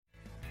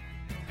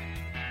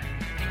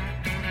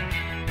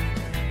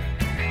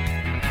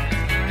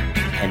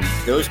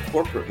Those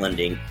corporate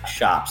lending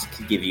shops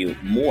could give you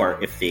more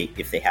if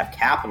they have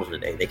capital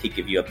today. They could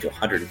give you up to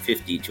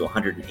 150 to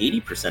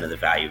 180% of the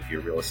value of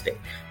your real estate.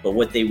 But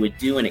what they would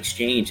do in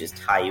exchange is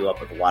tie you up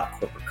with a lot of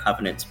corporate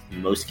covenants.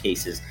 In most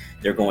cases,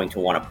 they're going to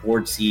want a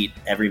board seat.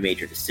 Every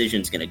major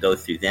decision is going to go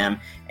through them.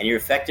 And you're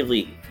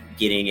effectively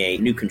getting a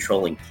new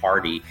controlling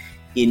party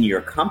in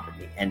your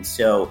company. And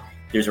so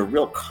there's a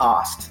real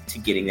cost to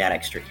getting that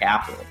extra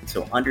capital.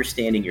 So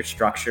understanding your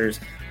structures,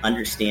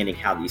 understanding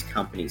how these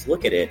companies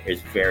look at it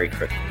is very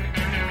critical.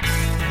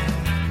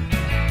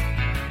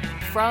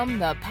 From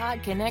the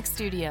PodConnect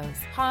studios,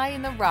 high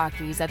in the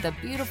Rockies at the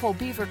beautiful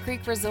Beaver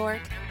Creek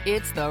Resort,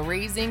 it's the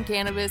Raising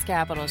Cannabis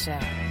Capital Show.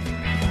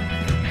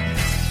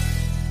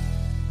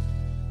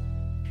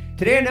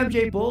 Today on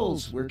MJ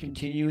Bulls, we're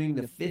continuing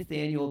the 5th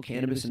annual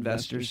Cannabis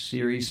Investors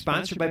Series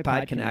sponsored by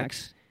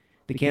PodConnects,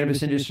 the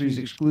cannabis industry's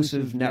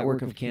exclusive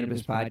network of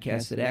cannabis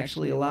podcasts that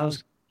actually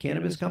allows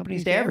cannabis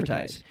companies to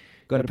advertise.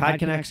 Go to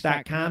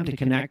podconnects.com to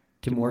connect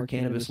to more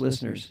cannabis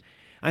listeners.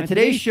 On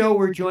today's show,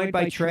 we're joined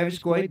by Travis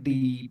Goyd,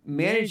 the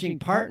managing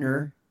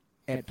partner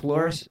at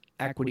Polaris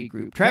Equity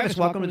Group. Travis,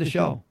 welcome to the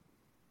show.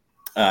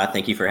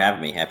 Thank you for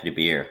having me. Happy to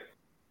be here.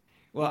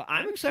 Well,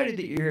 I'm excited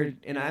that you're here,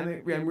 and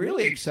I'm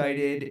really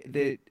excited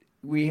that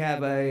we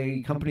have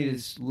a company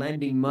that's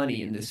lending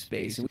money in this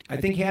space. I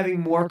think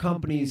having more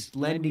companies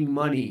lending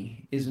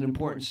money is an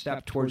important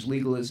step towards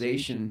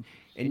legalization.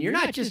 And you're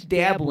not just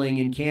dabbling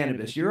in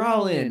cannabis. You're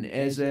all in.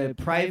 As a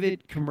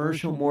private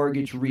commercial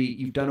mortgage REIT,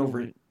 you've done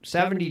over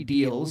 70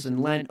 deals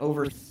and lent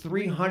over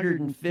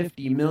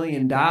 $350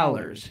 million.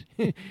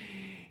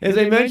 As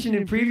I mentioned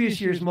in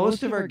previous years,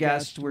 most of our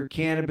guests were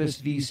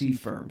cannabis VC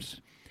firms.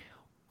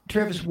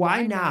 Travis,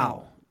 why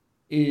now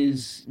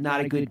is not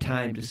a good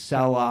time to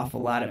sell off a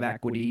lot of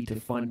equity to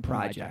fund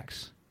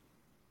projects?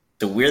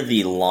 So we're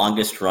the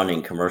longest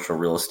running commercial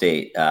real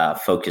estate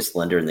focused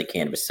lender in the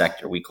cannabis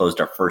sector. We closed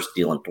our first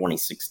deal in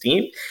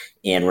 2016,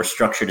 and we're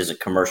structured as a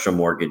commercial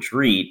mortgage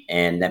REIT.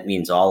 And that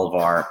means all of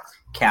our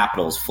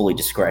capital is fully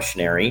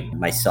discretionary.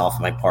 Myself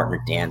and my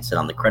partner, Dan, sit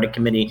on the credit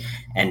committee.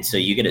 And so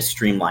you get a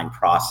streamlined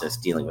process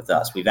dealing with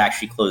us. We've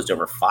actually closed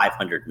over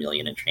 $500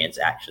 million in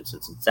transactions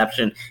since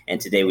inception.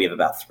 And today we have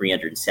about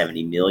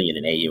 $370 million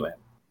in AUM.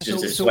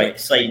 Just a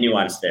slight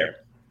nuance there.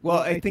 Well,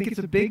 I think it's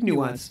a big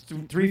nuance,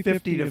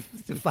 350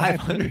 to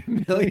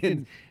 500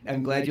 million.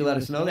 I'm glad you let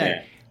us know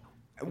that.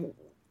 Yeah.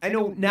 I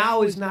know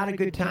now is not a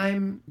good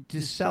time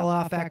to sell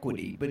off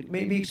equity, but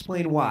maybe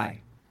explain why.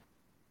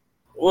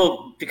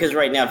 Well, because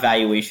right now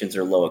valuations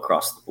are low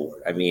across the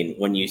board. I mean,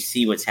 when you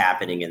see what's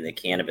happening in the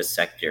cannabis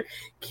sector,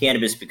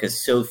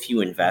 because so few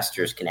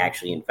investors can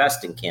actually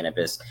invest in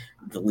cannabis,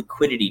 the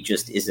liquidity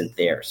just isn't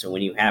there. So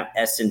when you have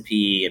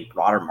S&P and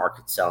broader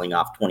markets selling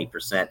off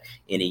 20%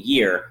 in a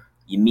year,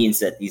 it means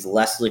that these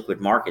less liquid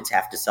markets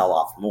have to sell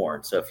off more.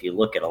 And so if you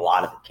look at a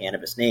lot of the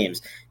cannabis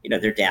names,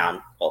 they're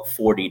down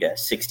 40 to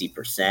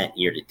 60%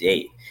 year to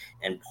date.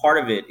 And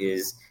part of it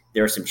is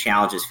there are some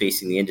challenges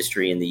facing the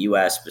industry in the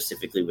U.S.,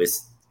 specifically with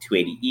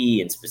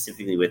 280E and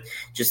specifically with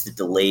just the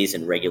delays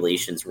in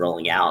regulations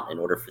rolling out in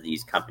order for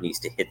these companies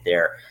to hit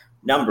their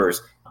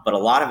numbers. But a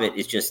lot of it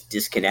is just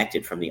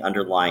disconnected from the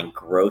underlying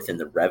growth in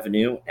the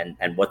revenue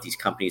and what these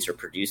companies are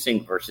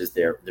producing versus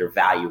their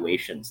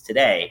valuations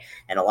today.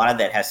 And a lot of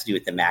that has to do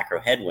with the macro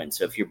headwinds.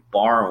 So if you're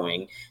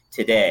borrowing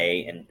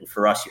today, and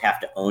for us, you have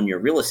to own your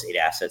real estate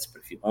assets.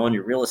 But if you own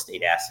your real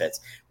estate assets,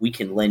 we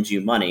can lend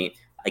you money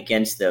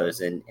against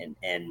those and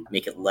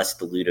make it less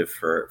dilutive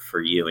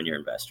for you and your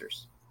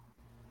investors.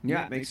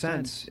 Yeah, it makes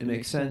sense. It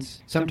makes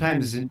sense.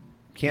 Sometimes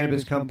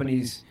cannabis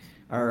companies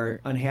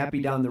are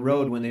unhappy down the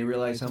road when they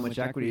realize how much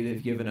equity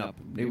they've given up.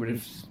 They would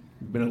have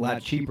been a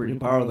lot cheaper to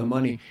borrow the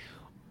money.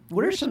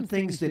 What are some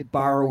things that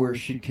borrowers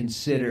should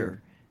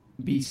consider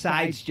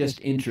besides just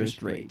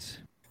interest rates?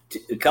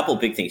 A couple of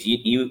big things.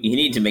 You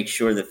need to make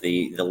sure that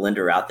the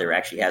lender out there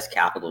actually has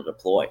capital to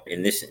deploy.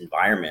 In this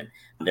environment,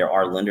 there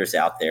are lenders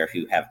out there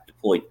who have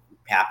deployed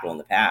capital in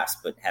the past,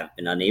 but have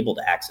been unable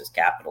to access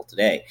capital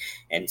today.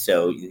 And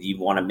so you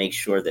want to make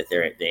sure that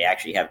they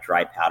actually have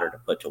dry powder to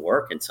put to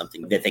work and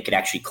something that they could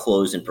actually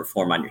close and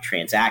perform on your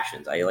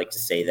transactions. I like to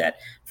say that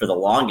for the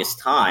longest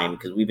time,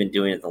 because we've been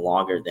doing it the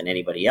longer than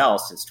anybody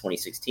else since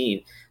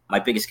 2016, my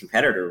biggest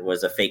competitor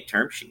was a fake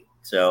term sheet.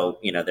 So,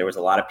 there was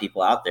a lot of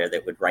people out there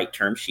that would write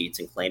term sheets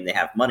and claim they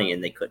have money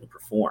and they couldn't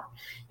perform.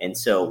 And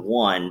so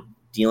one,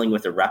 dealing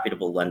with a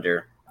reputable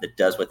lender that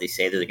does what they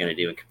say that they're going to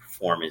do and can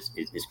perform is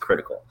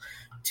critical.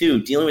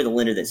 Two, dealing with a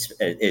lender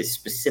that is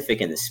specific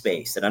in the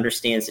space, that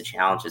understands the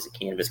challenges that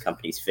cannabis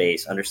companies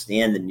face,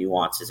 understand the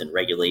nuances and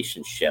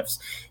regulation shifts.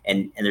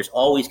 And there's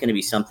always going to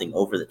be something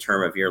over the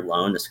term of your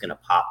loan that's going to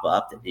pop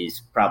up that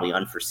is probably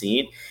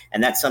unforeseen.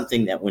 And that's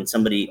something that when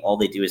all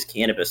they do is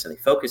cannabis and they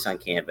focus on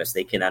cannabis,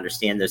 they can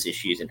understand those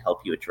issues and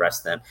help you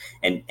address them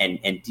and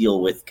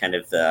deal with kind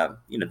of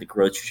the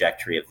growth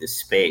trajectory of this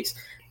space.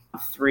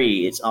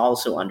 Three, it's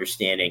also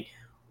understanding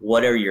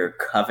what are your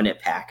covenant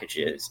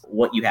packages,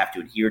 what you have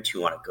to adhere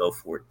to on a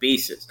go-forward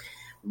basis.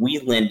 we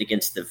lend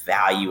against the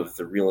value of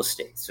the real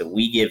estate. So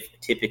we give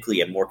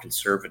typically a more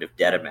conservative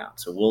debt amount.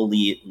 So we'll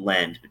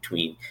lend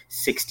between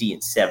 60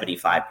 and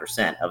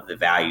 75% of the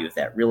value of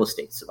that real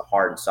estate. So the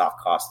hard and soft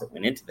costs that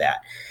went into that.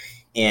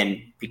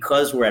 And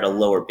because we're at a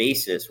lower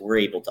basis, we're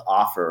able to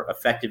offer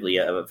effectively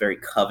a very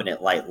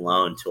covenant-light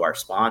loan to our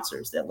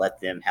sponsors that let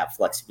them have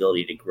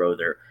flexibility to grow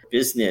their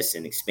business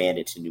and expand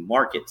into new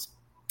markets.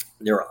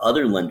 There are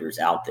other lenders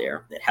out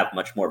there that have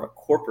much more of a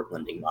corporate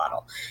lending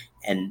model.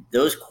 And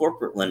those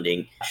corporate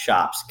lending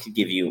shops could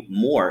give you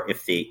more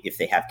if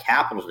they have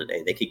capital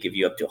today. They could give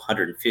you up to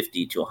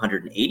 150 to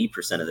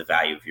 180% of the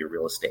value of your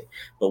real estate.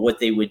 But what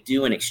they would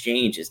do in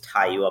exchange is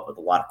tie you up with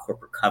a lot of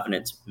corporate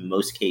covenants. In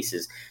most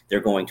cases, they're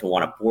going to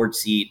want a board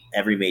seat.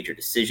 Every major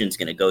decision is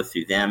going to go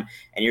through them.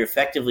 And you're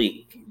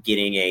effectively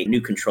getting a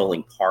new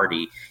controlling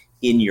party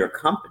in your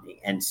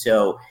company. And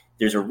so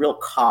there's a real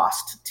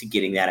cost to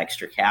getting that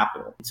extra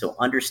capital. So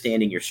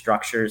understanding your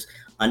structures,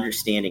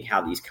 understanding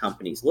how these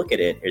companies look at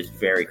it is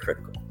very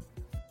critical.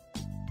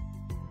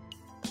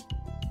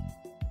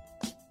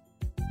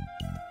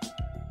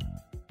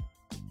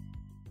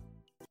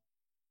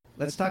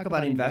 Let's talk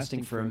about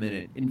investing for a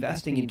minute.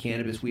 Investing in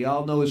cannabis, we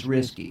all know is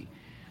risky.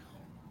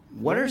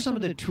 What are some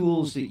of the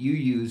tools that you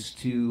use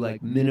to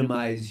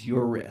minimize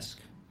your risk?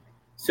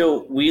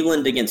 So we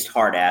lend against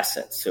hard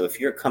assets. So if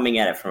you're coming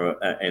at it from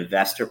an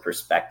investor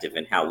perspective,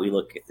 and how we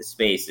look at the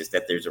space is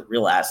that there's a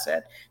real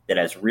asset that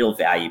has real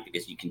value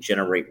because you can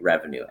generate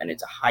revenue, and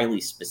it's a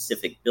highly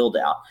specific build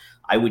out.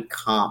 I would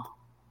comp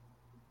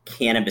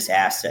cannabis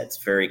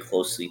assets very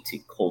closely to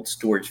cold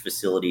storage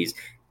facilities,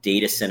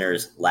 data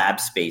centers, lab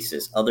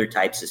spaces, other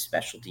types of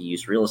specialty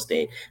use real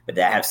estate, but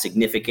that have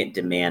significant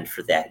demand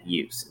for that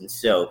use. And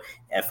so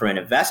from an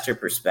investor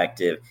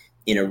perspective,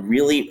 in a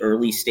really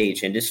early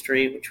stage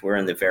industry, which we're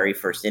in the very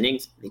first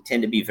innings, they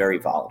tend to be very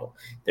volatile.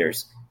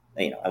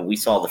 We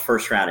saw the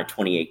first round in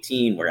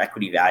 2018 where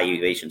equity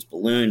valuations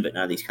ballooned, but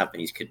none of these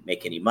companies could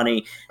make any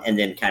money. And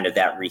then kind of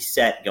that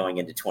reset going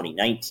into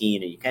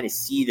 2019, and you kind of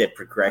see the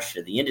progression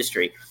of the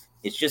industry.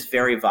 It's just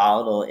very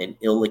volatile and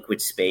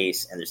illiquid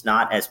space, and there's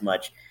not as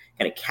much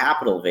kind of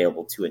capital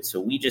available to it.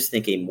 So we just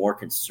think a more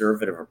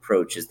conservative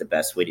approach is the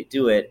best way to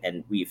do it.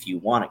 And if you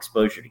want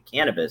exposure to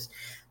cannabis,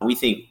 we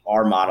think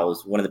our model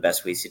is one of the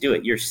best ways to do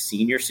it. You're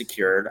senior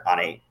secured on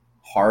a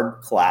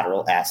hard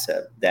collateral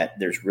asset that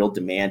there's real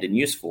demand and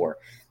use for,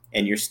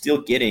 and you're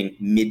still getting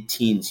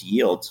mid-teens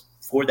yields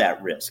for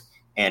that risk.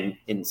 And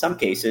in some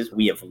cases,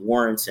 we have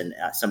warrants and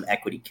some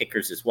equity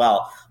kickers as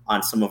well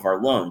on some of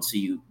our loans. So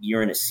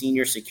you're in a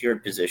senior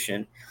secured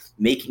position,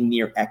 making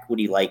near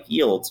equity-like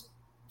yields,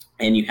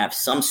 and you have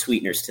some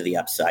sweeteners to the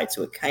upside.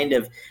 So it kind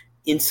of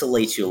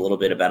insulates you a little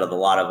bit about a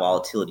lot of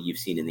volatility you've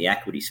seen in the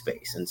equity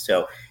space. And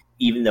so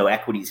even though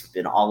equities have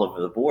been all over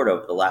the board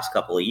over the last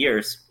couple of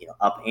years,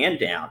 up and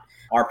down,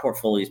 our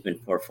portfolio has been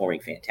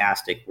performing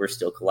fantastic. We're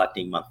still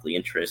collecting monthly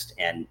interest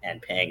and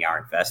paying our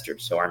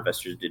investors. So our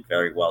investors did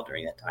very well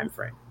during that time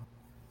frame.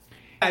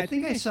 I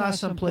think I saw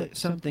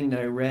something that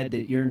I read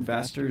that your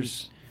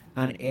investors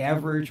on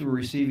average were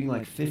receiving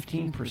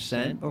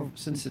 15%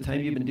 since the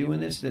time you've been doing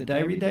this. Did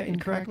I read that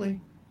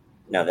incorrectly?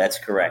 No, that's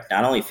correct.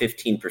 Not only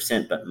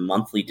 15%, but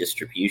monthly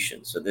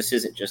distribution. So this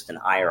isn't just an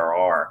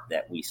IRR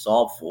that we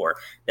solve for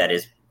that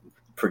is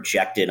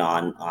projected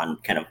on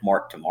kind of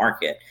mark to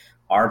market.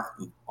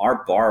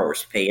 Our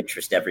borrowers pay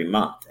interest every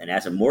month. And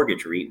as a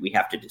mortgage REIT, we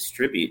have to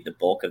distribute the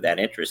bulk of that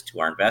interest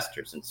to our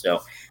investors. And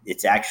so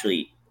it's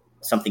actually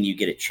something you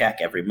get a check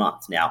every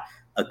month. Now,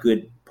 a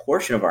good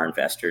portion of our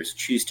investors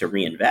choose to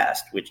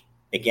reinvest, which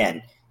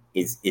again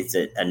is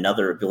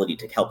another ability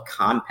to help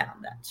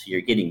compound that. So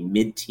you're getting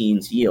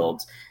mid-teens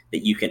yields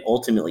that you can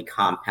ultimately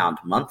compound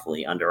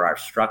monthly under our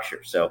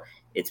structure. So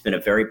it's been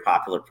a very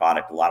popular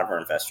product. A lot of our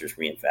investors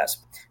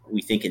reinvest.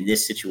 We think in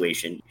this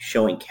situation,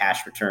 showing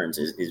cash returns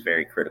is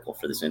very critical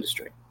for this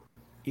industry.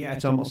 Yeah,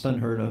 it's almost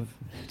unheard of.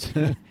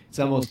 It's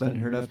almost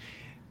unheard of.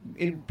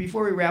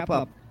 Before we wrap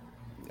up,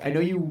 I know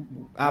you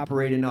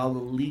operate in all the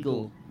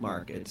legal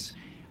markets.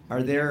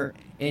 Are there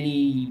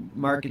any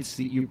markets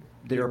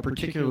that are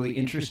particularly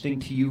interesting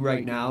to you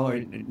right now,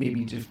 or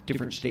maybe just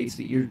different states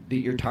that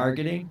you're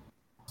targeting?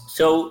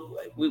 So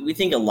we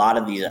think a lot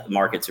of these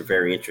markets are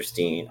very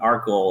interesting. Our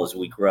goal as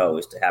we grow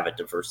is to have a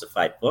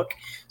diversified book.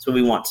 So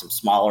we want some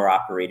smaller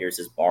operators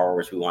as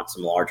borrowers. We want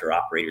some larger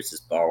operators as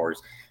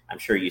borrowers. I'm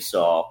sure you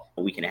saw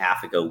a week and a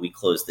half ago, we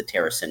closed the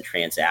TerrAscend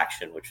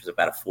transaction, which was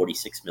about a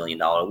 $46 million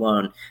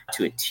loan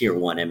to a tier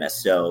one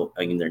MSO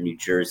in their New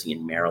Jersey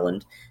and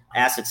Maryland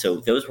assets. So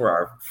those were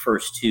our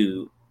first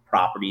two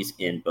properties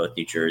in both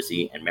New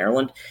Jersey and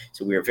Maryland.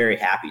 So we were very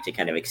happy to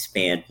kind of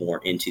expand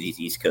more into these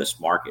East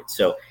Coast markets.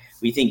 So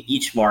we think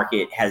each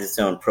market has its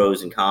own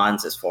pros and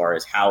cons as far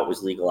as how it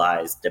was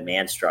legalized,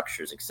 demand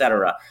structures, et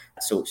cetera.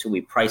 So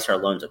we price our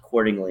loans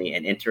accordingly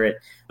and enter it.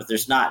 But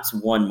there's not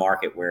one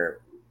market where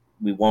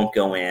we won't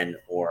go in,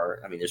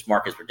 there's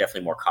markets we're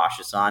definitely more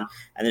cautious on,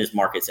 and there's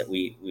markets that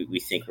we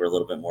think we're a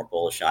little bit more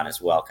bullish on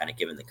as well, kind of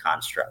given the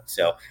construct.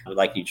 So we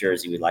like New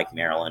Jersey, we like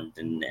Maryland,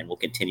 and we'll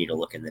continue to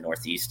look in the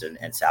Northeast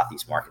and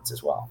Southeast markets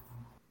as well.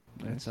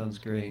 That sounds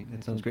great.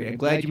 I'm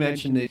glad you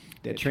mentioned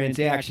that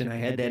transaction. I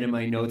had that in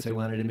my notes. I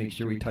wanted to make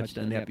sure we touched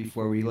on that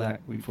before we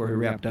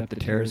wrapped up the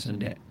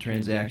TerrAscend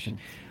transaction.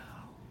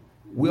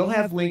 We'll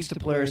have links to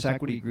Polaris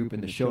Equity Group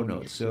in the show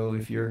notes. So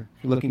if you're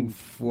looking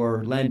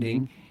for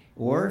lending,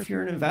 or if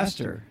you're an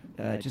investor,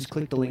 just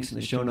click the links in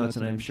the show notes,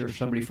 and I'm sure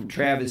somebody from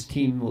Travis'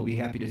 team will be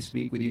happy to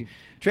speak with you.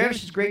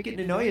 Travis, it's great getting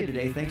to know you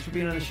today. Thanks for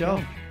being on the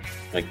show.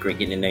 Great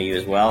getting to know you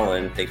as well,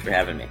 and thanks for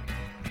having me.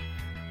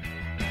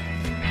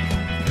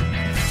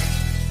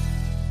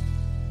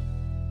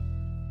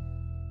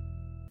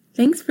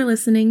 Thanks for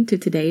listening to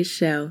today's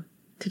show.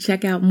 To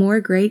check out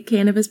more great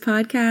cannabis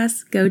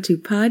podcasts, go to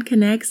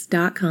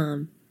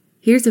podconnects.com.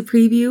 Here's a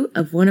preview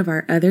of one of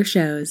our other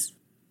shows.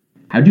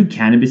 How do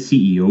cannabis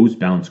CEOs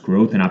balance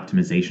growth and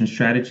optimization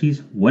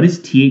strategies? What is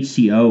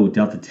THCO,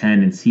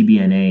 Delta-10, and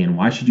CBNA, and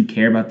why should you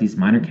care about these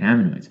minor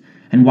cannabinoids?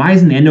 And why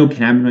isn't the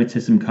endocannabinoid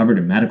system covered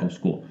in medical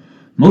school?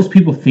 Most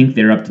people think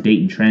they're up to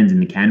date in trends in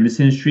the cannabis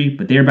industry,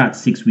 but they're about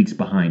 6 weeks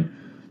behind.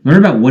 Learn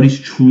about what is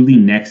truly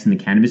next in the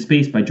cannabis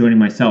space by joining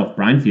myself,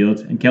 Brian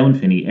Fields, and Kellen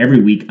Finney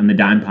every week on the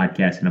Dime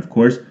Podcast, and of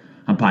course,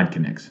 on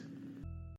PodConnects.